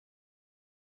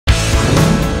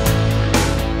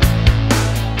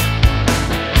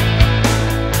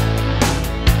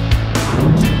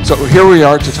So here we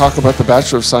are to talk about the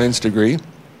Bachelor of Science degree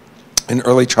in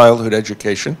Early Childhood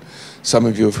Education. Some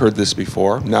of you have heard this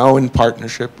before, now in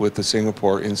partnership with the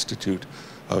Singapore Institute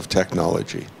of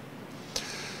Technology.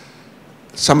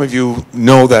 Some of you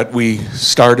know that we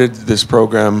started this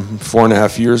program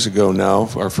 4.5 years ago now.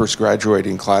 Our first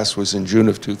graduating class was in June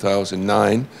of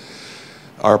 2009.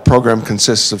 Our program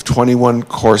consists of 21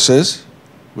 courses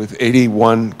with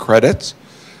 81 credits,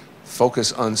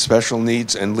 focus on special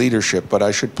needs and leadership. But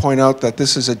I should point out that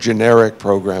this is a generic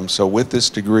program, so with this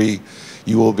degree,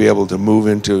 you will be able to move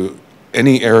into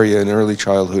any area in early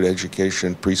childhood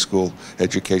education, preschool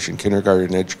education,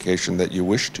 kindergarten education that you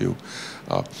wish to.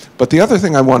 But the other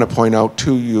thing I want to point out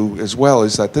to you as well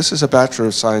is that this is a Bachelor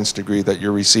of Science degree that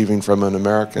you're receiving from an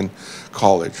American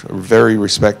college, a very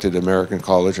respected American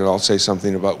college, and I'll say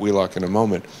something about Wheelock in a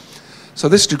moment. So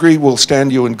this degree will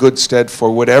stand you in good stead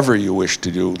for whatever you wish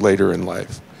to do later in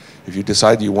life. If you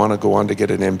decide you want to go on to get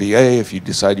an MBA, if you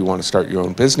decide you want to start your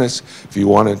own business, if you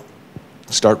want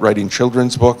to start writing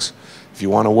children's books, if you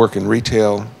want to work in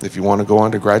retail, if you want to go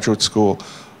on to graduate school,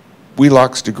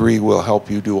 Wheelock's degree will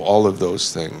help you do all of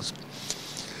those things.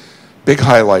 Big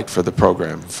highlight for the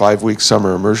program, 5-week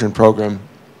summer immersion program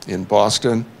in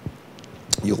Boston.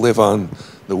 You live on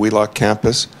the Wheelock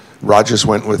campus. Rogers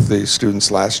went with the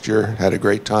students last year, had a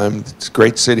great time. It's a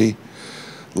great city,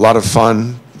 a lot of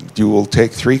fun. You will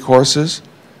take 3 courses,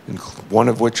 one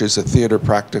of which is a theater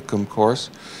practicum course.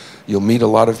 You'll meet a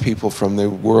lot of people from the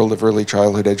world of early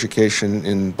childhood education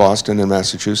in Boston and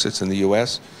Massachusetts in the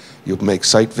US. You'll make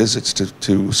site visits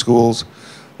to schools.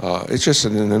 It's just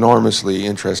an enormously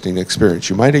interesting experience.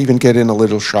 You might even get in a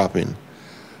little shopping.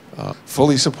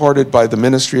 Fully supported by the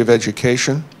Ministry of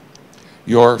Education.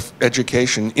 Your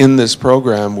education in this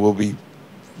program will be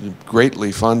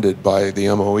greatly funded by the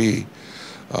MOE,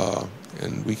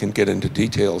 and we can get into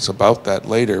details about that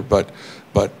later, but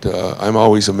I'm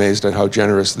always amazed at how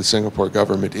generous the Singapore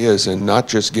government is, and not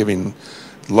just giving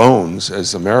loans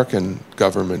as the American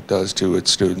government does to its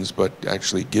students, but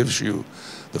actually gives you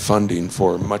the funding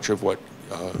for much of what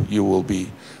you will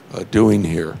be doing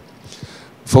here.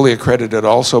 Fully accredited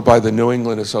also by the New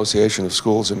England Association of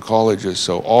Schools and Colleges,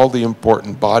 so all the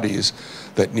important bodies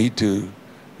that need to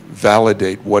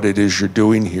validate what it is you're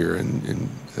doing here, and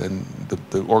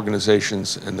the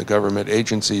organizations and the government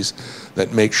agencies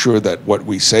that make sure that what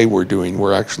we say we're doing,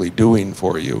 we're actually doing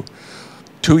for you.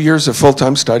 2 years of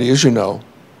full-time study, as you know,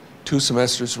 2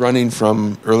 semesters running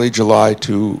from early July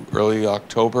to early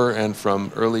October and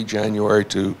from early January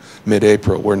to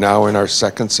mid-April. We're now in our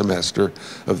 2nd semester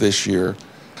of this year.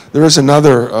 There is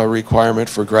another requirement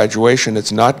for graduation.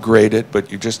 It's not graded,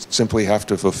 but you just simply have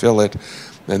to fulfill it,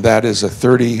 and that is a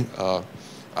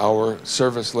 30-hour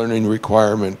service learning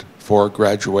requirement for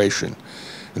graduation.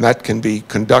 And that can be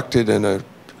conducted in an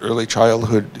early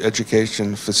childhood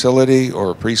education facility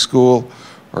or a preschool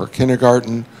or a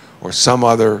kindergarten or some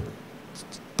other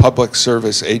public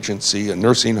service agency, a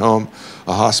nursing home,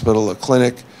 a hospital, a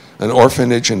clinic, an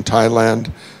orphanage in Thailand,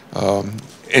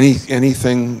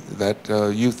 anything that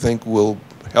you think will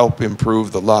help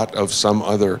improve the lot of some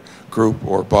other group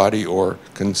or body or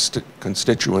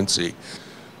constituency.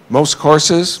 Most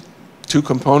courses, 2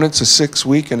 components, a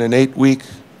 6-week and an 8-week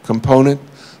component.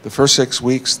 The first 6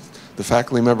 weeks, the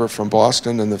faculty member from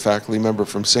Boston and the faculty member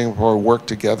from Singapore work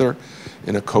together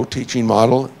in a co-teaching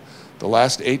model. The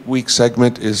last 8-week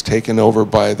segment is taken over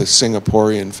by the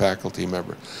Singaporean faculty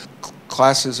member.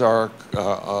 Classes are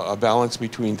a balance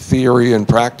between theory and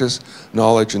practice,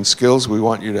 knowledge and skills. We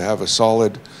want you to have a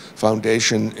solid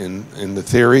foundation in the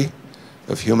theory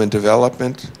of human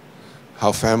development,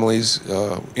 how families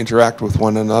interact with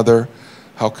one another,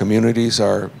 how communities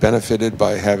are benefited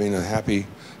by having a happy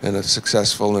and a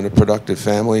successful and a productive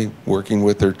family working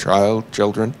with their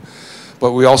children.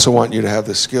 But we also want you to have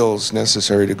the skills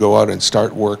necessary to go out and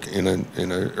start work in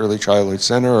an early childhood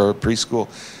center or a preschool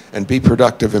and be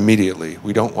productive immediately.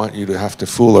 We don't want you to have to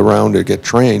fool around or get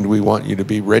trained. We want you to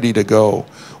be ready to go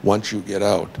once you get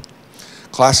out.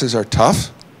 Classes are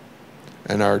tough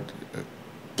and are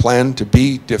planned to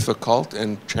be difficult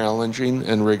and challenging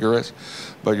and rigorous,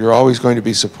 but you're always going to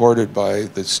be supported by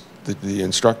the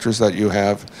instructors that you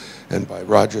have and by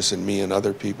Rogers and me and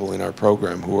other people in our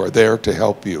program who are there to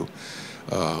help you.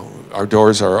 Our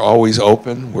doors are always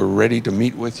open. We're ready to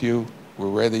meet with you. We're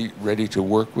ready to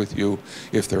work with you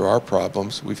if there are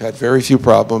problems. We've had very few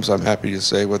problems, I'm happy to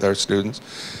say, with our students.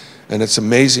 And it's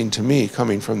amazing to me,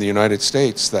 coming from the United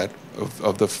States, that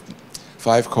of the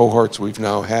 5 cohorts we've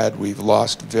now had, we've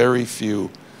lost very few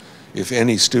if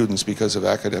any, students because of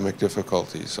academic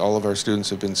difficulties. All of our students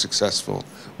have been successful.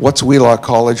 What's Wheelock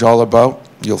College all about?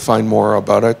 You'll find more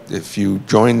about it if you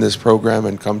join this program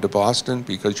and come to Boston,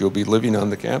 because you'll be living on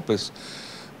the campus.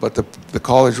 But the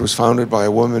college was founded by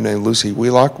a woman named Lucy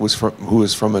Wheelock, who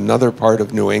is from another part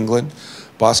of New England.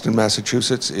 Boston,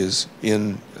 Massachusetts is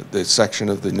in the section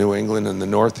of the New England and the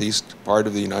northeast part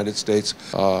of the United States,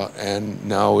 and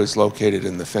now is located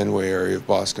in the Fenway area of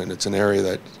Boston. It's an area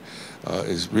that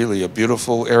is really a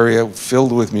beautiful area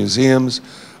filled with museums,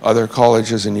 other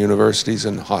colleges and universities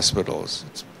and hospitals.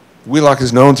 Wheelock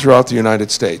is known throughout the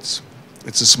United States.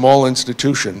 It's a small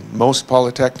institution. Most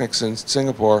polytechnics in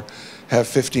Singapore have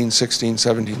 15, 16,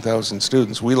 17,000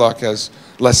 students. Wheelock has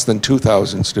less than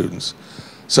 2,000 students.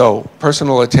 So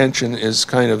personal attention is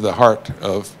kind of the heart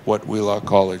of what Wheelock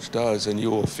College does, and you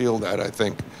will feel that, I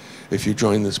think, if you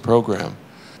join this program.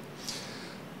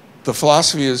 The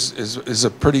philosophy is a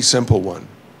pretty simple one.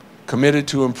 Committed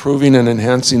to improving and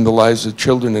enhancing the lives of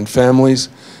children and families,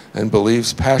 and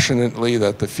believes passionately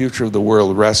that the future of the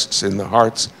world rests in the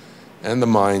hearts and the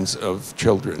minds of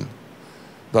children.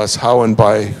 Thus, how and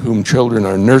by whom children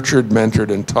are nurtured,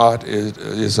 mentored, and taught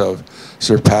is of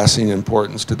surpassing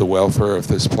importance to the welfare of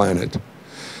this planet.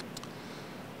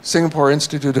 Singapore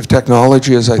Institute of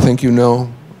Technology, as I think you know,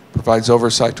 provides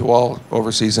oversight to all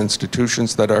overseas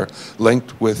institutions that are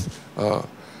linked with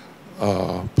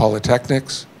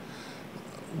polytechnics.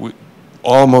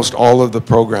 Almost all of the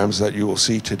programs that you will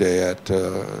see today at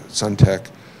Suntech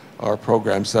are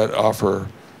programs that offer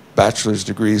bachelor's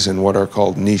degrees in what are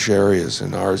called niche areas.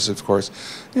 And ours, of course,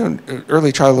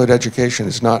 early childhood education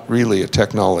is not really a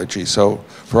technology. So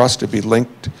for us to be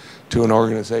linked to an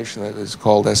organization that is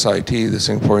called SIT, the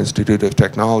Singapore Institute of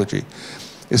Technology,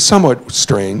 is somewhat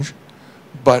strange,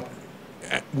 but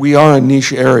we are a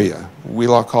niche area.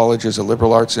 Wheelock College is a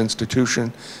liberal arts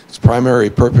institution. Its primary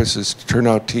purpose is to turn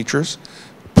out teachers,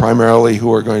 primarily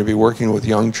who are going to be working with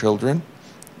young children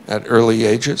at early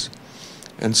ages.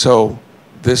 And so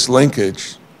this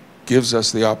linkage gives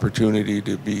us the opportunity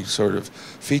to be sort of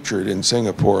featured in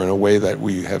Singapore in a way that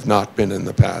we have not been in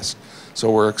the past.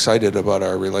 So we're excited about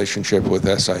our relationship with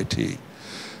SIT.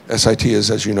 SIT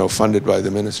is, as you know, funded by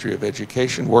the Ministry of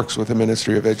Education, works with the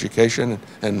Ministry of Education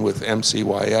and with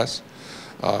MCYS.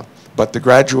 But the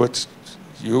graduates,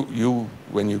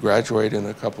 when you graduate in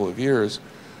a couple of years,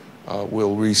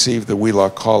 will receive the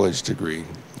Wheelock College degree.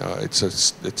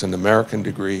 It's an American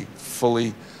degree,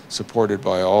 fully supported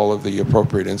by all of the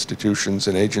appropriate institutions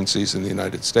and agencies in the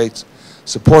United States,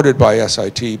 supported by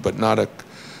SIT, but not a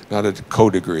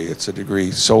co-degree. It's a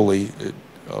degree solely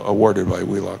awarded by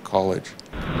Wheelock College.